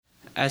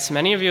As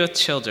many of you with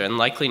children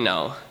likely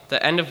know,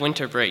 the end of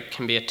winter break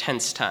can be a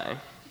tense time.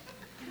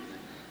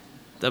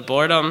 The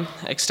boredom,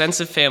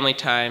 extensive family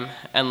time,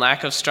 and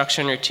lack of structure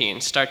and routine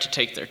start to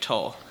take their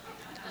toll.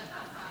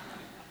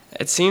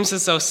 It seems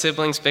as though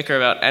siblings bicker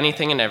about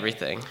anything and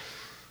everything.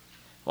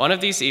 One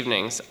of these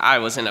evenings, I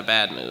was in a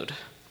bad mood.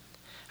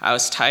 I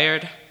was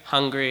tired,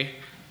 hungry,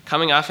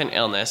 coming off an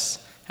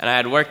illness, and I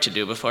had work to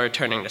do before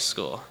returning to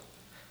school.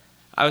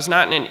 I was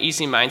not in an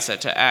easy mindset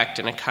to act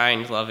in a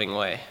kind, loving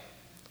way.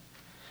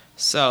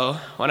 So,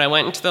 when I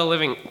went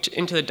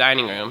into the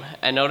dining room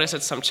and noticed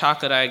that some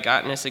chocolate I had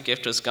gotten as a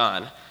gift was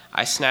gone,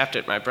 I snapped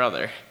at my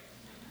brother.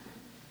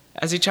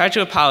 As he tried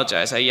to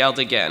apologize, I yelled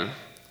again,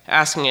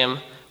 asking him,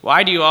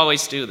 "Why do you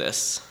always do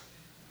this?"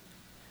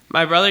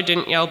 My brother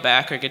didn't yell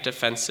back or get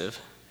defensive.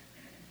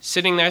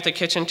 Sitting there at the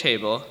kitchen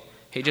table,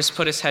 he just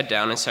put his head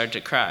down and started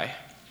to cry.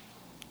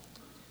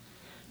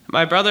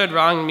 My brother had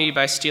wronged me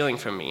by stealing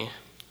from me,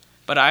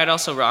 but I had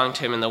also wronged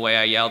him in the way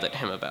I yelled at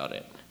him about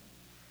it.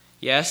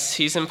 Yes,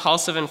 he's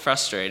impulsive and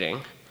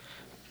frustrating,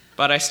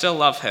 but I still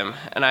love him,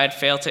 and I had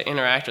failed to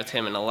interact with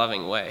him in a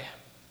loving way.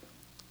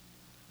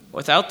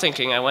 Without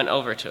thinking, I went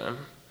over to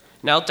him,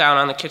 knelt down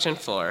on the kitchen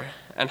floor,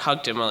 and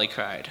hugged him while he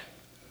cried.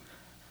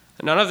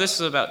 None of this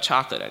was about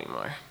chocolate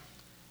anymore.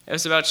 It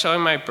was about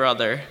showing my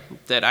brother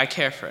that I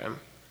care for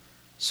him,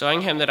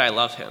 showing him that I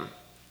love him.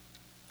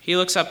 He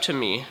looks up to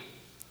me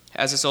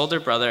as his older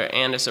brother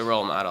and as a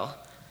role model,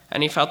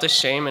 and he felt the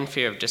shame and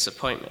fear of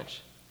disappointment.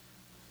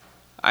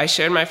 I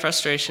shared my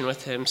frustration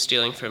with him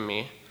stealing from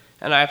me,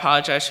 and I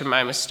apologized for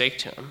my mistake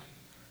to him.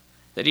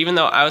 That even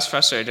though I was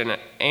frustrated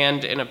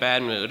and in a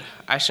bad mood,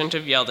 I shouldn't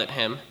have yelled at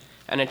him,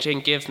 and it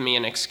didn't give me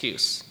an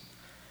excuse.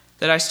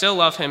 That I still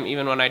love him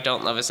even when I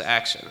don't love his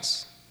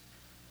actions.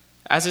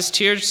 As his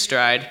tears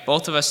dried,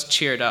 both of us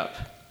cheered up,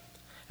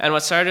 and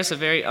what started as a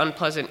very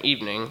unpleasant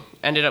evening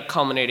ended up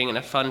culminating in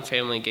a fun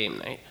family game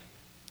night.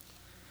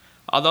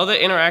 Although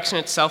the interaction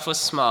itself was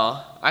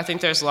small, I think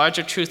there's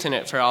larger truth in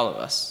it for all of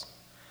us.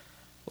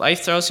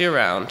 Life throws you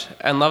around,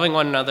 and loving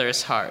one another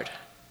is hard.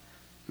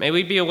 May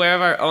we be aware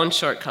of our own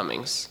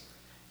shortcomings.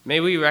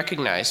 May we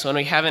recognize when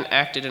we haven't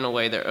acted in a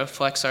way that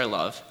reflects our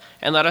love,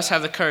 and let us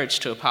have the courage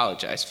to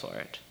apologize for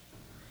it.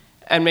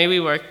 And may we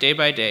work day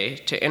by day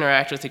to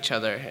interact with each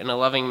other in a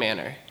loving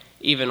manner,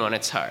 even when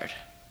it's hard.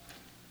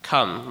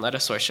 Come, let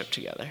us worship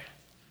together.